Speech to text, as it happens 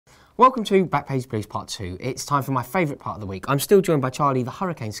Welcome to Backpage Blues Part 2. It's time for my favourite part of the week. I'm still joined by Charlie, the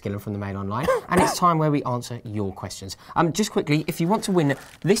Hurricane Skiller from the Mail Online, and it's time where we answer your questions. Just quickly, if you want to win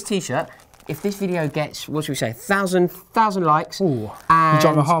this T-shirt, if this video gets, what should we say, 1,000 likes. Ooh, you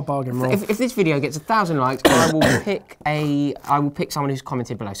drive a hard bargain, Rob. If this video gets 1,000 likes, I will pick someone who's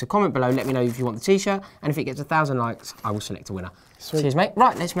commented below. So comment below, let me know if you want the T-shirt, and if it gets 1,000 likes, I will select a winner. Sweet. Cheers, mate.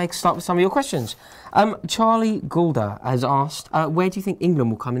 Right, let's start with some of your questions. Charlie Goulder has asked, where do you think England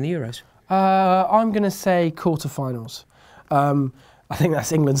will come in the Euros? I'm going to say quarterfinals. I think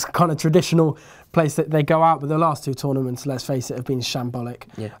that's England's kind of traditional place that they go out, but the last two tournaments, let's face it, have been shambolic.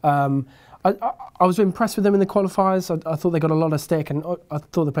 Yeah. I was impressed with them in the qualifiers. I thought they got a lot of stick, and I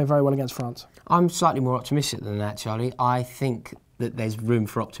thought they played very well against France. I'm slightly more optimistic than that, Charlie. I think that there's room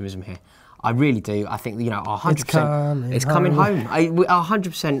for optimism here. I really do. I think, you know, 100%. It's coming home.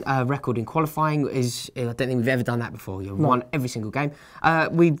 100% record in qualifying is, I don't think we've ever done that before. You've won every single game.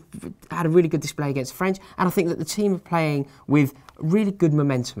 We've had a really good display against the French, and I think that the team are playing with really good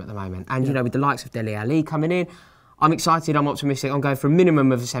momentum at the moment. And, you know, with the likes of Dele Alli coming in, I'm excited, I'm optimistic. I'm going for a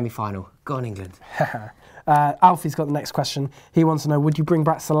minimum of a semi-final. Go on, England. Alfie's got the next question. He wants to know, would you bring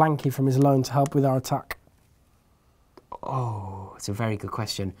back Solanke from his loan to help with our attack? Oh, it's a very good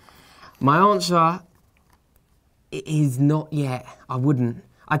question. My answer is not yet. I wouldn't.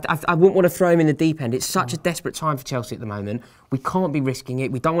 I wouldn't want to throw him in the deep end. It's such a desperate time for Chelsea at the moment. We can't be risking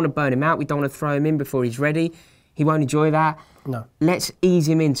it. We don't want to burn him out. We don't want to throw him in before he's ready. He won't enjoy that. No. Let's ease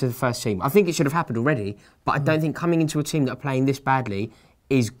him into the first team. I think it should have happened already, but I don't think coming into a team that are playing this badly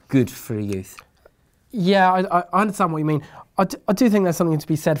is good for the youth. Yeah, I understand what you mean. I do think there's something to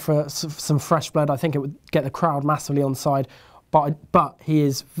be said for some fresh blood. I think it would get the crowd massively on side. But he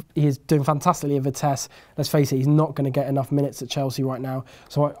is doing fantastically at Vitesse. Let's face it, he's not going to get enough minutes at Chelsea right now.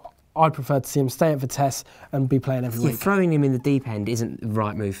 So I'd prefer to see him stay at Vitesse and be playing every week. Throwing him in the deep end isn't the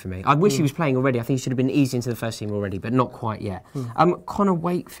right move for me. I wish he was playing already. I think he should have been eased into the first team already, but not quite yet. Connor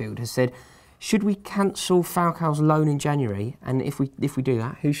Wakefield has said, should we cancel Falcao's loan in January? And if we do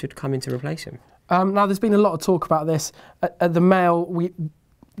that, who should come in to replace him? Now, there's been a lot of talk about this. At the Mail,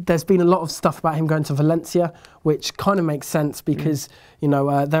 there's been a lot of stuff about him going to Valencia, which kind of makes sense because, you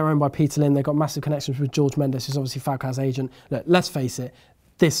know, they're owned by Peter Lim. They've got massive connections with George Mendes, who's obviously Falcao's agent. Look, let's face it,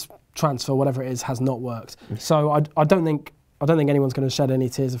 this transfer, whatever it is, has not worked. So I don't think anyone's going to shed any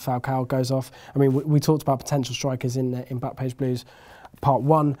tears if Falcao goes off. I mean, we talked about potential strikers in Backpage Blues Part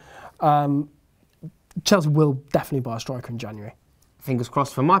 1. Chelsea will definitely buy a striker in January. Fingers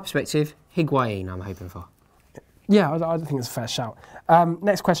crossed. From my perspective, Higuain I'm hoping for. Yeah, I think it's a fair shout.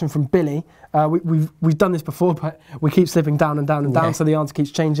 Next question from Billy. We've done this before, but we keep slipping down and down and down, so the answer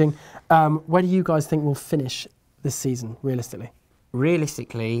keeps changing. Where do you guys think we'll finish this season, realistically?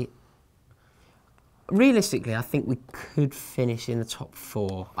 Realistically, I think we could finish in the top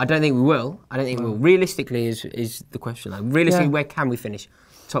 4. I don't think we will. Realistically is the question, though. Realistically, where can we finish?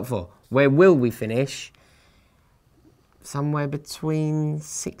 Top 4. Where will we finish? Somewhere between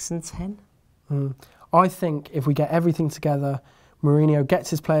 6 and 10. I think if we get everything together, Mourinho gets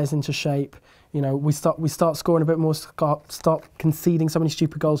his players into shape, you know, we start scoring a bit more, start conceding so many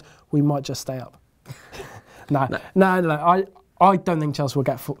stupid goals, we might just stay up. No. I don't think Chelsea will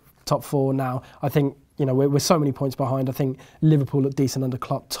get top 4 now. I think, you know, we're so many points behind. I think Liverpool look decent under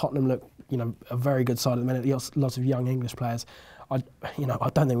Klopp. Tottenham look, you know, a very good side at the minute. Lots of young English players. I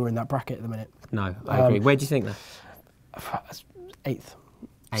don't think we're in that bracket at the minute. No, I agree. Where do you think that? 8th.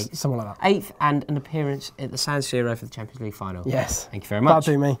 8th. Something like that. 8th and an appearance at the San Siro for the Champions League final. Yes. Thank you very much.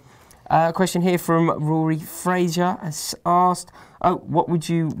 That'll do me. A question here from Rory Fraser has asked, what would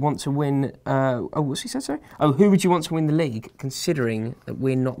you want to win? What's he said, sorry? Who would you want to win the league, considering that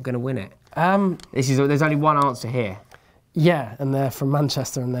we're not going to win it? There's only one answer here. Yeah, and they're from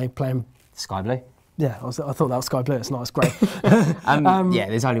Manchester and they play in Sky Blue. Yeah, I thought that was Sky Blue. It's not. It's great. Yeah,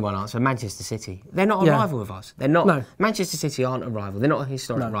 there's only one answer. Manchester City. They're not a rival of us. They're not. No. Manchester City aren't a rival. They're not a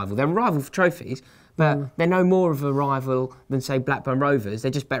historic rival. They're a rival for trophies, but they're no more of a rival than, say, Blackburn Rovers.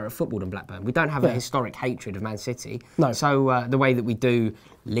 They're just better at football than Blackburn. We don't have a historic hatred of Man City. No. So the way that we do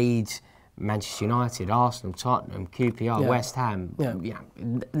Leeds, Manchester United, Arsenal, Tottenham, QPR, West Ham,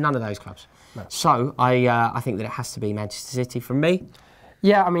 none of those clubs. No. So I think that it has to be Manchester City from me.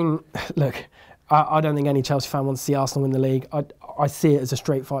 Yeah, I mean, look. I don't think any Chelsea fan wants to see Arsenal win the league. I see it as a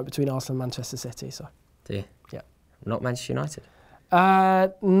straight fight between Arsenal and Manchester City. So. Do you? Yeah. Not Manchester United?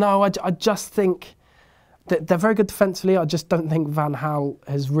 No, I just think that they're very good defensively. I just don't think Van Gaal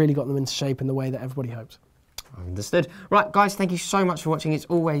has really got them into shape in the way that everybody hopes. Understood. Right, guys, thank you so much for watching. It's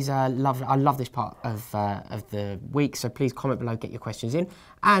always lovely. I love this part of the week, so please comment below, get your questions in.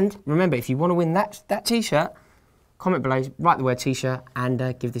 And remember, if you want to win that T-shirt, comment below, write the word T-shirt,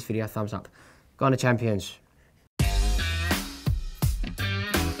 and give this video a thumbs up. Go on the champions.